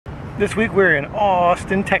This week we're in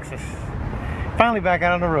Austin, Texas. Finally back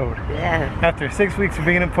out on the road. Yeah. After 6 weeks of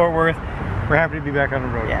being in Fort Worth, we're happy to be back on the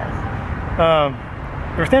road. Yes.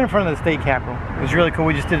 We're standing in front of the state capitol. It was really cool.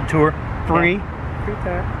 We just did a tour. Free. Yeah. Free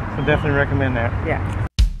tour. So definitely recommend that. Yeah.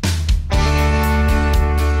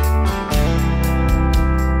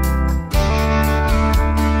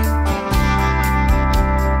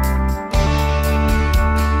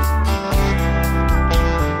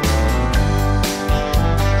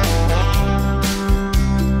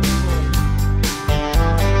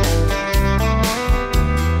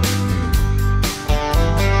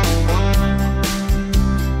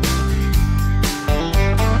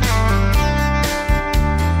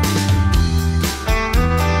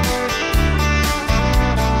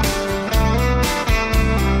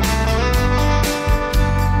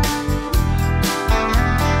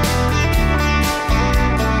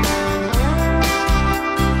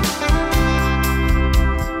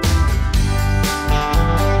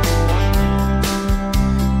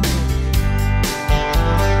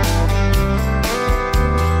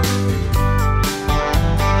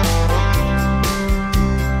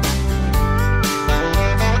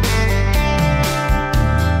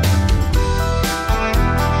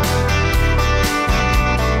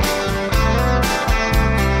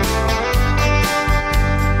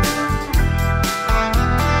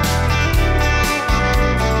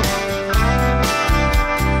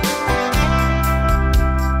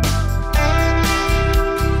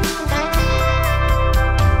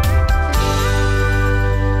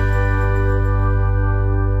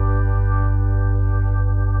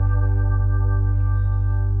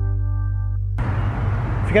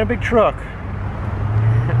 If you got a big truck,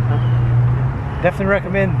 definitely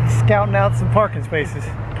recommend scouting out some parking spaces.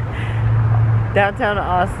 Downtown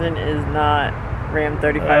Austin is not Ram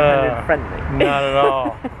 3500 friendly. Not at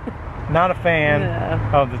all. Not a fan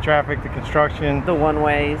Yeah. of the traffic, the construction, The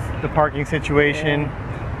one-ways. the parking situation.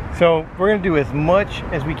 So we're going to do as much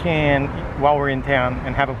as we can while we're in town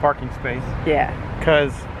and have a parking space. Yeah.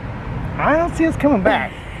 Because I don't see us coming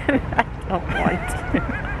back. I don't want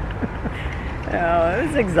to. Oh, it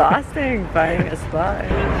was exhausting finding a spot.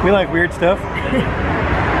 We like weird stuff.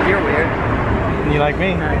 You're weird. And you like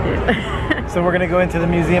me. I do. So we're going to go into the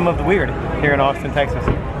Museum of the Weird here in Austin, Texas.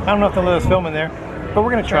 I don't know if they'll let us film in there, but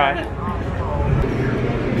we're going to try.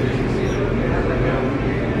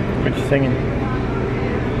 What you singing?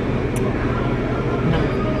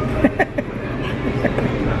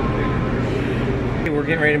 We're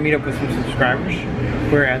getting ready to meet up with some subscribers.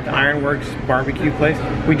 We're at the Ironworks barbecue place.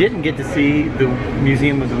 We didn't get to see the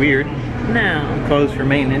Museum of the Weird. No. Closed for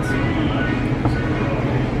maintenance.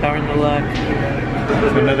 Darn the luck.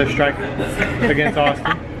 So another strike against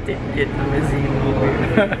Austin. Didn't get the Museum of the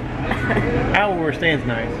Weird. Out where we're staying is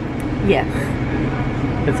nice. Yes.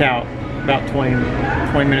 It's out about 20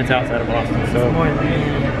 minutes outside of Austin. So More than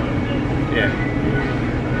yeah.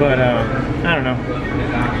 But I don't know.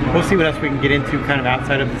 We'll see what else we can get into kind of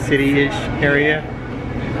outside of the city-ish area.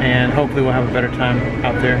 And hopefully we'll have a better time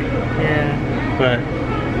out there. Yeah. But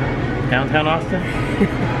downtown Austin?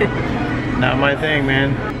 Not my thing,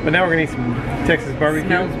 man. But now we're gonna eat some Texas barbecue.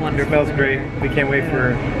 Smells wonderful. Smells great. We can't wait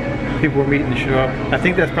for people we're meeting to show up. I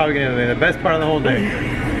think that's probably gonna be the best part of the whole day.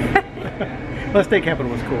 Well, State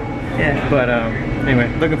Capitol was cool. Yeah. But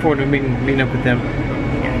anyway, looking forward to meeting up with them.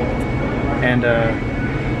 And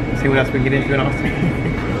see what else we can get into in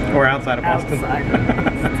Austin. Or outside of Austin.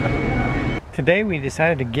 Today we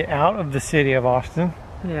decided to get out of the city of Austin.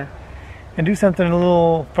 Yeah. And do something a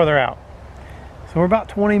little further out. So we're about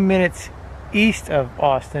 20 minutes east of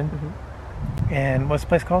Austin. Mm-hmm. And what's the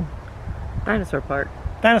place called? Dinosaur Park.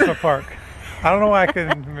 Dinosaur Park. I don't know why I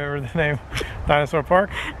couldn't remember the name. Dinosaur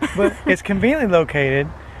Park. But it's conveniently located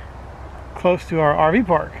close to our RV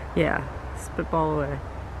park. Yeah. Spitball away.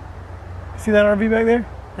 See that RV back there?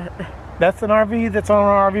 That's an RV that's on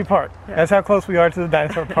our RV park. Yeah. That's how close we are to the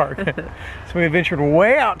Dinosaur Park. So we ventured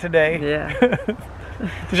way out today. Yeah.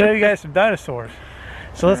 To show you guys some dinosaurs.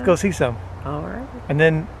 So let's go see some. All right. And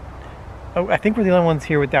then, oh, I think we're the only ones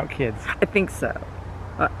here without kids. I think so.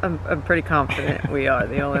 I'm pretty confident we are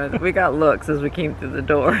the only ones. We got looks as we came through the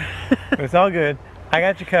door. It's all good. I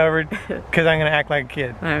got you covered because I'm going to act like a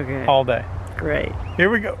kid Okay. all day. Great.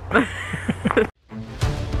 Here we go.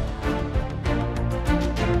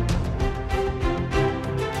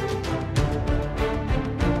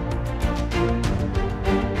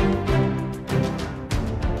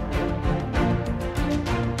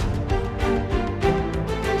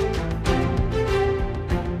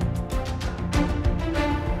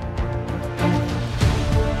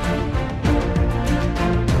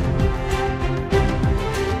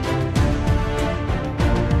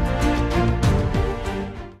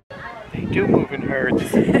 do move in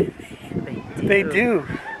herds. They do.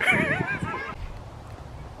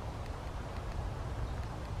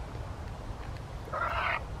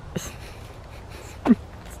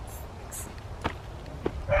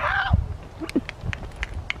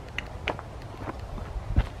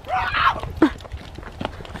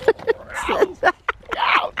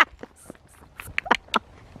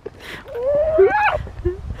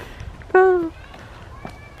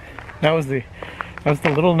 That was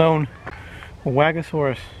the little known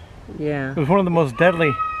Waggosaurus. Yeah. It was one of the most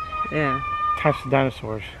deadly Yeah. types of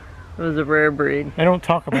dinosaurs. It was a rare breed. I don't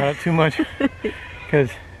talk about it too much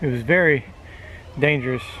because it was very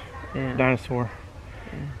dangerous dinosaur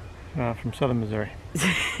from southern Missouri.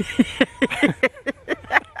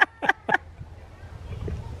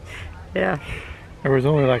 Yeah. There was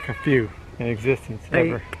only like a few in existence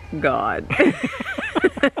ever. Thank God.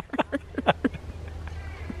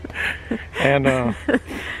 And well,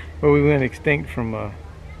 we went extinct from what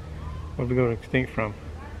did we go extinct from?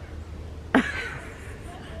 A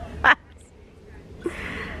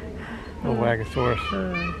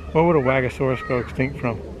Waggosaurus. What would a Waggosaurus go extinct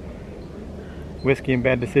from? Whiskey and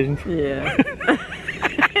bad decisions? Yeah.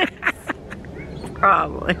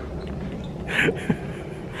 Probably.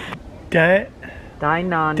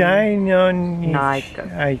 Deinonychus.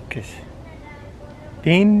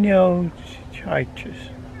 Deinonychus.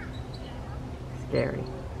 Scary.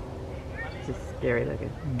 Just scary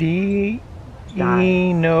looking. Deinonychus.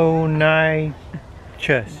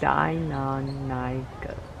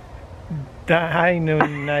 Deinonychus.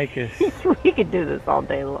 Deinonychus. We could do this all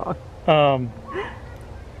day long.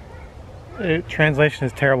 Translation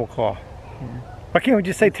is terrible claw. Yeah. Why can't we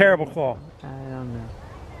just say terrible claw? I don't know.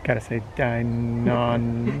 Gotta say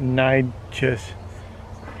Deinonychus.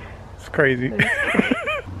 It's crazy.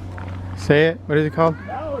 Say it. What is it called?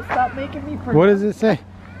 No, stop making me forget. What does it say?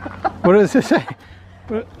 What does it say?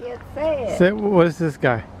 What? Can't say it. What is this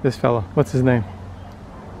guy? This fellow? What's his name?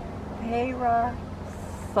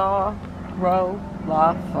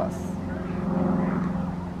 Parasaurolophus.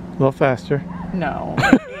 A little faster. No.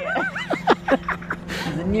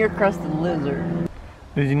 He's a near-crested lizard.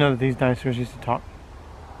 Did you know that these dinosaurs used to talk?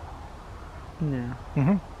 No.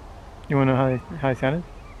 Mm-hmm. You want to know how they sounded?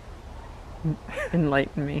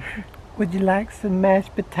 Enlighten me. Would you like some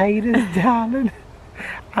mashed potatoes, darling?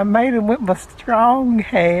 I made them with my strong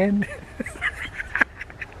hand.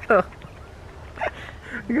 Oh.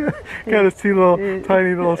 Got his two little,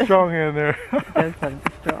 tiny little strong hand there. Does have a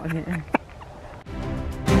strong hand.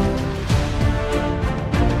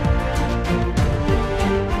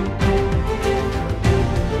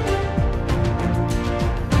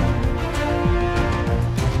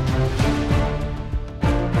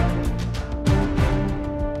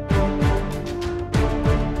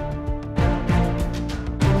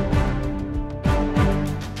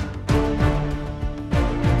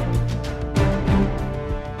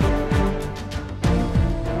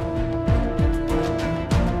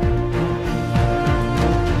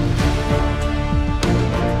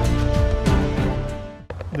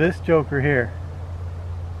 This joker here,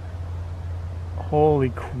 holy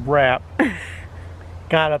crap,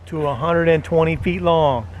 got up to 120 feet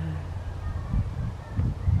long.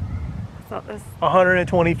 So this,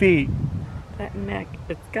 120 feet. that neck,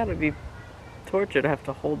 it's got to be torture to have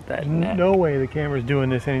to hold that neck. No way the camera's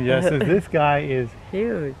doing this any justice. This guy is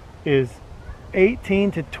Huge.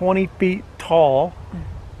 18 to 20 feet tall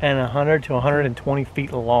and 100 to 120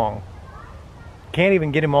 feet long. Can't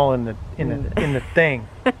even get him all in the thing.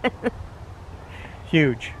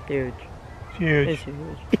 Huge. Huge. Huge. It's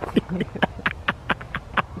huge.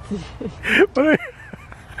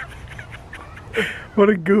 What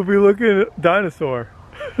a goofy looking dinosaur.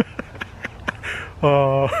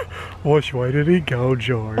 Which way did he go,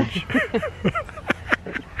 George?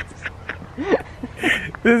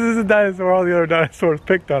 This is a dinosaur all the other dinosaurs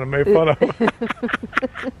picked on him, made fun of him.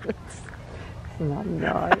 It's not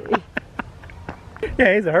naughty.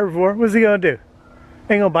 Yeah, he's a herbivore. What's he gonna do?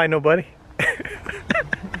 Ain't gonna bite nobody.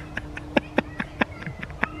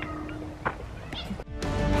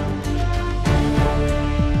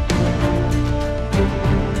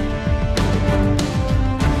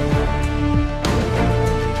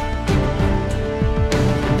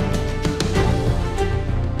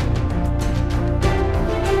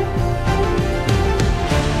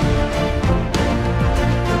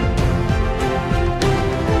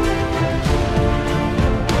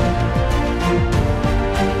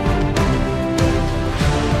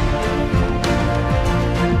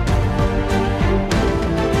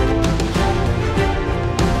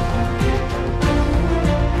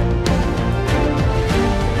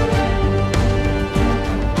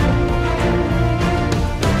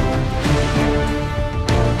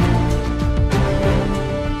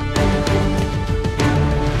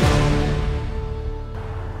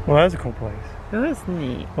 Well, that was a cool place. It was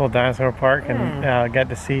neat. Little Dinosaur Park, Yeah. and got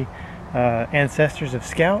to see ancestors of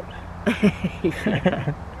Scout.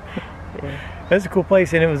 Yeah. That was a cool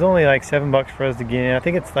place, and it was only like $7 for us to get in. I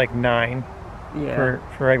think it's like $9 Yeah.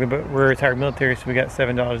 for regular, but we're retired military, so we got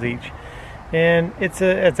 $7 each. And it's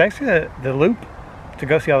actually the loop to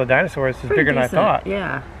go see all the dinosaurs is Pretty bigger than I decent, thought.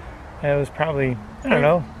 Yeah. It was probably, I don't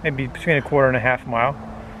know, maybe between a quarter and a half mile.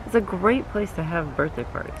 It's a great place to have birthday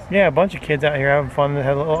parties. Yeah, a bunch of kids out here having fun. They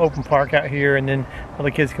have a little open park out here, and then all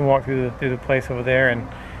the kids can walk through the place over there, and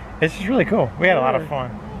it's just really cool. We had a lot of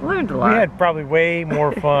fun. Learned a lot. We had probably way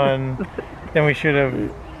more fun than we should have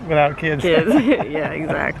without kids. Yeah,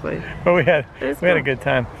 exactly. But we had It's a cool. good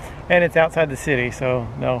time, and it's outside the city, so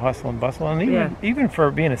no hustle and bustle, and even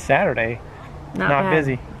for being a Saturday, not bad.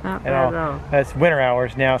 busy Not at bad all. at all. That's winter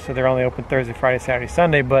hours now, so they're only open Thursday, Friday, Saturday,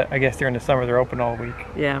 Sunday. But I guess during the summer they're open all week.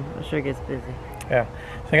 Yeah, I'm sure it gets busy. Yeah,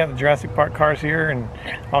 so I got the Jurassic Park cars here and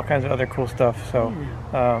all kinds of other cool stuff. So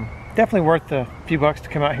definitely worth the few bucks to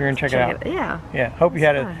come out here and check it out. Yeah. Yeah, hope you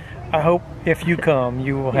had fun. I hope if you come,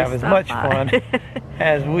 you will have as stop much by. fun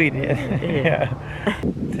as we did. Yeah.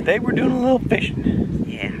 Today we're doing a little fishing.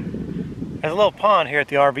 Yeah. There's a little pond here at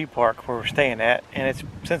the RV park where we're staying at, and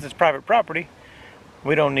since it's private property,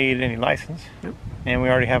 we don't need any license, and we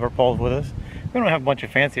already have our poles with us. We don't have a bunch of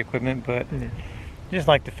fancy equipment, but just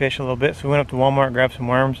like to fish a little bit. So we went up to Walmart, grabbed some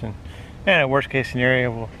worms, and in a worst case scenario,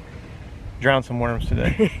 we'll drown some worms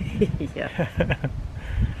today. Yeah.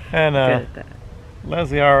 And Good at that.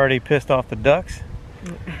 Leslie already pissed off the ducks,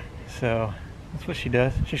 so that's what she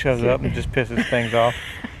does. She shows up and just pisses things off.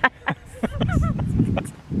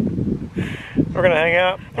 We're gonna hang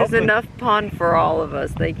out. There's Hopefully. enough pond for all of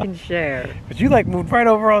us. They can share. But you like moved right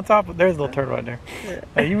over on top of, there's a little turtle right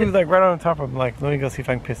there. You moved like right on top of them, like, let me go see if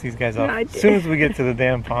I can piss these guys off. I As soon as we get to the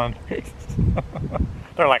damn pond.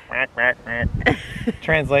 They're like, "Quack, quack, quack."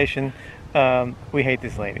 Translation, we hate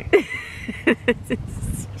this lady.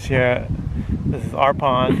 This is our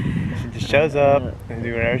pond. She just shows up and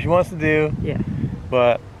do whatever she wants to do. Yeah.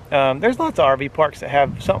 But there's lots of RV parks that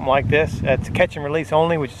have something like this. It's catch and release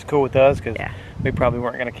only, which is cool with us because we probably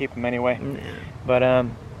weren't going to keep them anyway. No. But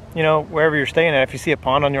you know, wherever you're staying at, if you see a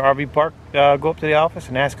pond on your RV park, go up to the office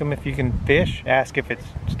and ask them if you can fish. Ask if it's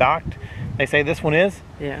stocked. They say this one is.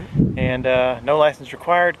 Yeah. And no license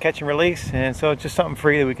required, catch and release, and so it's just something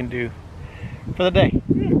free that we can do for the day.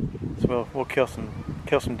 So we'll kill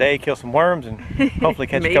some worms, and hopefully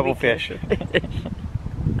catch a couple fish.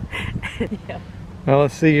 Yeah. Well,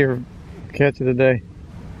 let's see your catch of the day.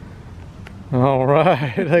 All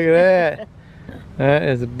right, look at that. That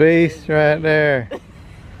is a beast right there.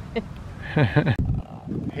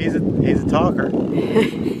 He's a talker.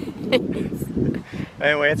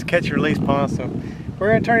 Anyway, it's a catch and release pond, so we're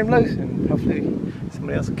gonna turn him loose, and hopefully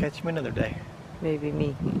somebody else will catch him another day. Maybe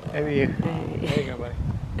me. Maybe you. Maybe. There you go, buddy.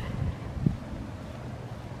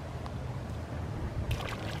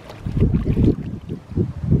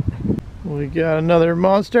 We got another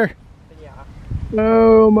monster. Yeah.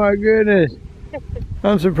 Oh my goodness.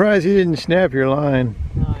 I'm surprised he didn't snap your line.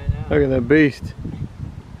 No, I know. Look at that beast.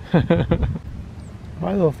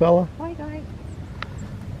 Hi, little fella. Hi, guy.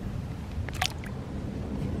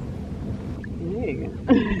 There you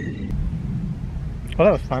go. Well,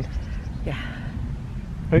 that was fun. Yeah.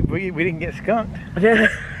 We didn't get skunked. I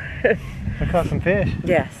caught some fish.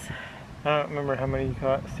 Yes. I don't remember how many you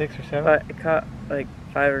caught, 6 or 7? But I caught like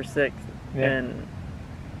 5 or 6 Yeah. and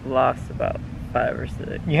lost about 5 or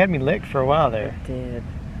 6. You had me licked for a while there. I did.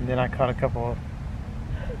 And then I caught a couple of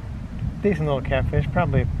decent little catfish,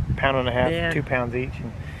 probably 1.5 pounds, 2 pounds each.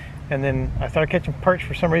 And then I started catching perch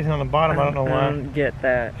for some reason on the bottom. I don't know why. I don't get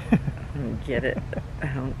that. I don't get it. I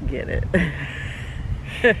don't get it.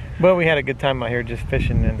 But we had a good time out here just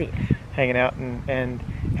fishing and hanging out, and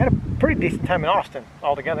had a pretty decent time in Austin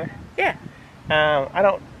altogether. Yeah. I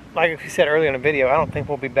don't, like we said earlier in the video, I don't think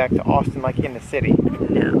we'll be back to Austin like in the city.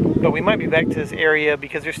 No. But we might be back to this area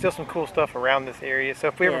because there's still some cool stuff around this area. So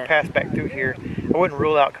if we ever pass back through here, I wouldn't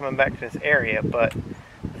rule out coming back to this area, but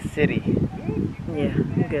the city, Yeah,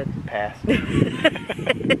 I'm good. pass.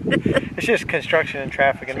 It's just construction and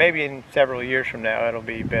traffic, and maybe in several years from now it'll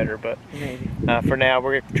be better, but Maybe. for now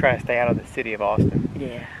we're going to try to stay out of the city of Austin.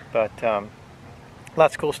 Yeah. But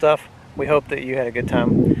lots of cool stuff. We hope that you had a good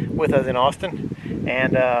time with us in Austin,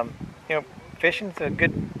 and you know, fishing's a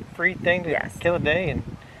good free thing to kill a day and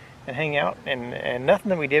hang out, and nothing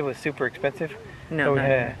that we did was super expensive. No, So we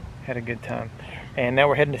not had a good time, and now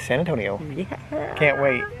we're heading to San Antonio. Yeah. Can't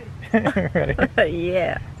wait. Ready?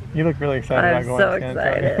 Yeah. You look really excited I'm about going so to San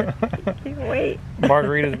Antonio. excited. Can't wait.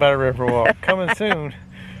 Margaritas by the Riverwalk, coming soon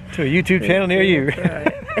to a YouTube channel near you.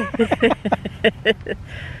 That's right.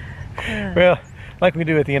 Well, like we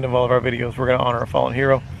do at the end of all of our videos, we're going to honor a fallen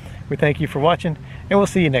hero. We thank you for watching, and we'll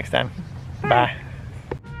see you next time. Bye.